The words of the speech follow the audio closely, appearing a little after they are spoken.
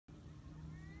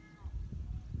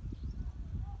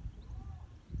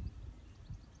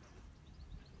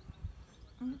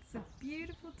It's a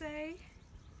beautiful day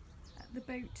at the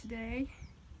boat today,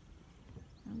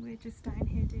 and we're just down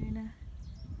here doing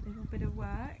a little bit of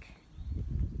work.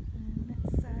 And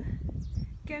let's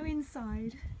go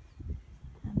inside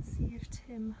and see if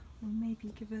Tim will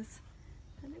maybe give us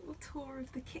a little tour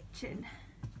of the kitchen.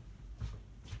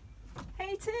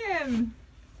 Hey Tim!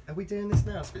 Are we doing this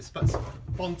now? It's a bit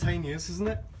spontaneous, isn't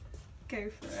it? Go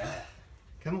for it.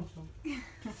 Come on.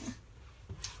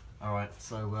 Alright,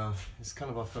 so it's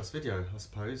kind of our first video, I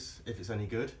suppose, if it's any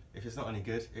good. If it's not any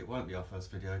good, it won't be our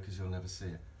first video because you'll never see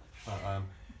it. But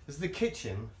this is the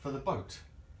kitchen for the boat.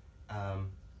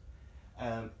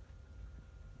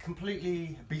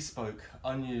 Completely bespoke,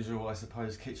 unusual, I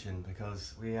suppose, kitchen,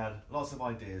 because we had lots of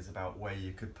ideas about where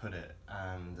you could put it,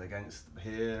 and against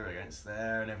here, against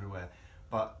there, and everywhere.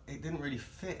 But it didn't really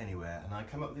fit anywhere, and I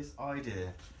came up with this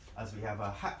idea as we have a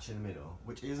hatch in the middle,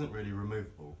 which isn't really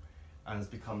removable, and has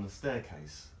become the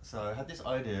staircase. So I had this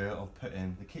idea of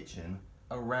putting the kitchen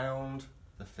around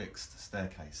the fixed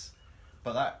staircase.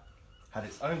 But that had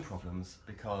its own problems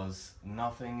because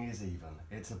nothing is even.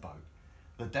 It's a boat.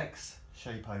 The decks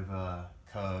shape over,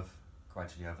 curve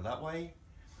gradually over that way,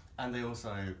 and they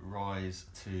also rise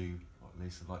to what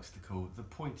Lisa likes to call the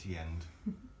pointy end,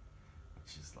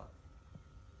 which is like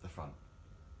the front,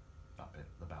 that bit,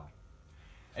 the bow.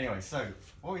 Anyway, so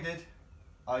what we did,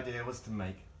 idea was to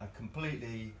make a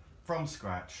completely from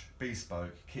scratch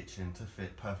bespoke kitchen to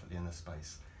fit perfectly in the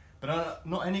space, but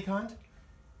not any kind,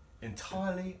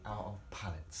 entirely out of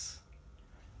pallets,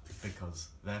 because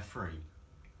they're free,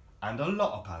 and a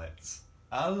lot of pallets,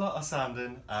 a lot of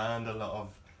sanding, and a lot of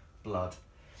blood.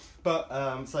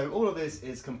 But so all of this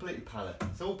is completely pallet.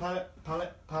 It's all pallets,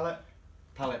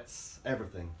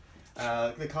 everything.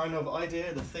 The kind of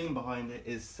idea, the theme behind it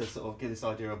is to sort of give this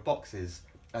idea of boxes.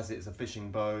 As it's a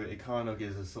fishing boat, it kind of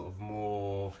gives a sort of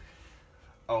more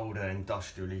older,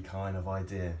 industrially kind of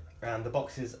idea. And the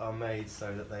boxes are made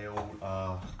so that they all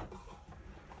are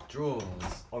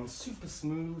drawers on super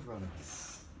smooth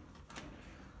runners.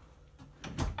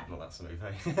 Not that smooth,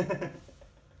 eh?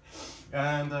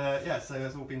 And yeah, so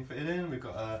that's all been fitted in. We've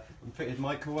got a fitted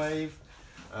microwave,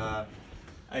 an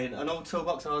old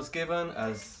toolbox I was given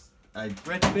as a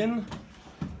bread bin,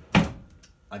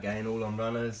 again all on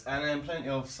runners, and then plenty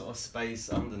of sort of space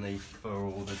underneath for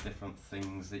all the different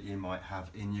things that you might have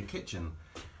in your kitchen.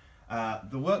 The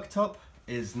worktop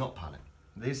is not pallet.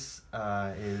 This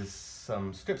is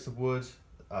some strips of wood.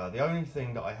 The only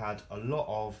thing that I had a lot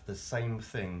of the same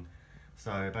thing.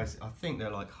 So basically, I think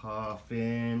they're like 1/2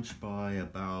 inch by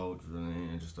about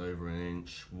just over 1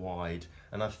 inch wide,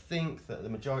 and I think that the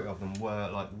majority of them were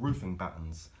like roofing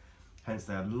battens. Hence,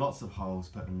 they had lots of holes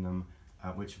put in them,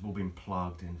 which have all been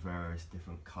plugged in various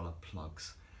different colour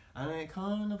plugs, and it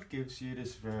kind of gives you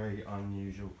this very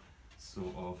unusual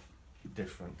sort of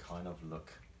different kind of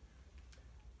look.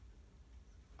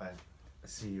 I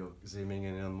see you're zooming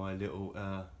in on my little.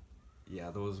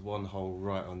 Yeah, there was one hole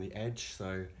right on the edge,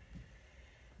 so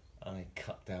I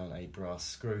cut down a brass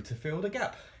screw to fill the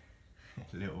gap.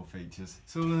 Little features.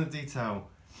 It's all in the detail.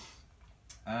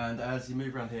 And as you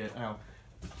move around here, now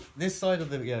this side of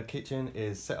the kitchen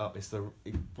is set up. It's the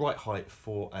right height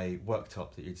for a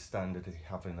worktop that you'd standardly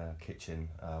have in a kitchen,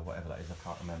 whatever that is, I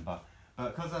can't remember.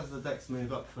 But because as the decks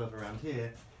move up further around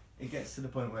here, it gets to the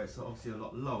point where it's obviously a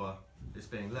lot lower. It's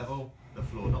being level, the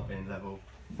floor not being level,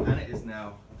 and it is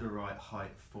now the right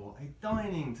height for a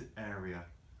dining area.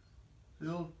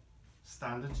 Little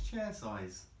standard chair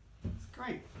size. It's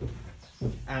great.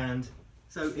 And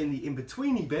so in the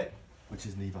in-betweeny bit, which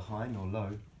is neither high nor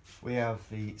low, we have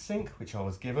the sink, which I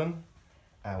was given,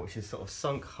 which is sort of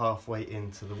sunk halfway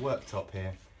into the worktop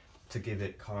here to give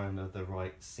it kind of the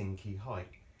right sinky height.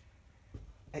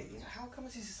 How come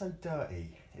this is so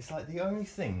dirty? It's like the only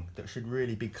thing that should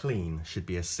really be clean should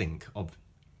be a sink.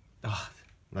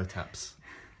 No taps.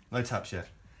 No taps yet.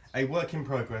 A work in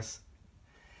progress.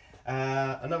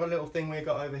 Another little thing we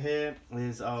got over here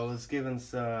is I was given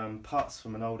some parts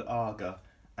from an old Aga,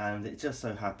 and it just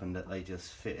so happened that they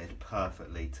just fitted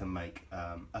perfectly to make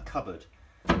a cupboard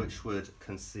which would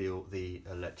conceal the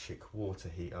electric water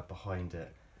heater behind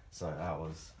it. So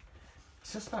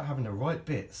it's just about having the right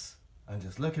bits and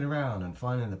just looking around and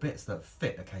finding the bits that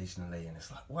fit occasionally, and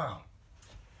it's like, wow.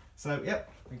 So yep,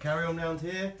 we carry on round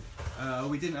here.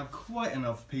 We didn't have quite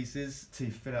enough pieces to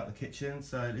fit out the kitchen,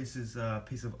 so this is a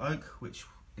piece of oak which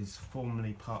is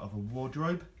formerly part of a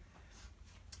wardrobe.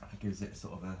 It gives it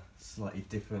sort of a slightly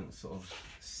different sort of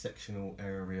sectional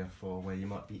area for where you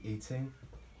might be eating.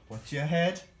 Watch your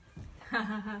head.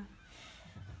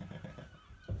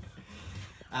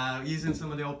 Using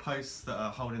some of the old posts that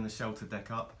are holding the shelter deck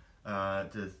up,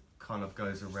 the kind of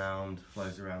goes around,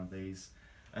 flows around these.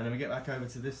 And then we get back over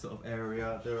to this sort of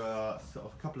area. There are sort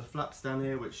of a couple of flaps down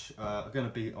here which are going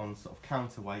to be on sort of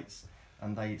counterweights,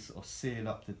 and they sort of seal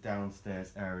up the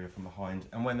downstairs area from behind.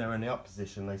 And when they're in the up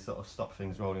position, they sort of stop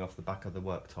things rolling off the back of the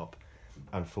worktop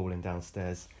and falling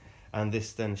downstairs. And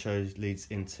this then leads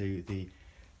into the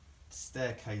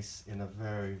staircase in a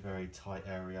very, very tight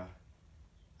area,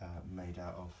 made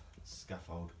out of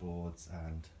scaffold boards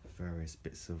and various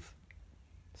bits of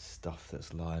stuff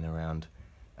that's lying around.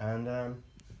 And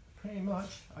pretty much,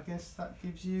 I guess that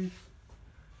gives you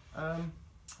a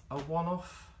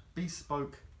one-off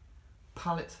bespoke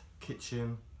pallet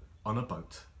kitchen on a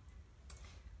boat.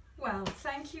 Well,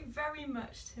 thank you very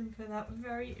much, Tim, for that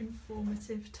very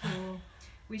informative tour.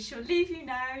 We shall leave you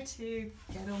now to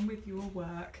get on with your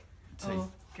work. Tea. Or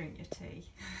drink your tea.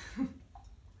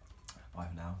 Bye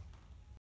for now.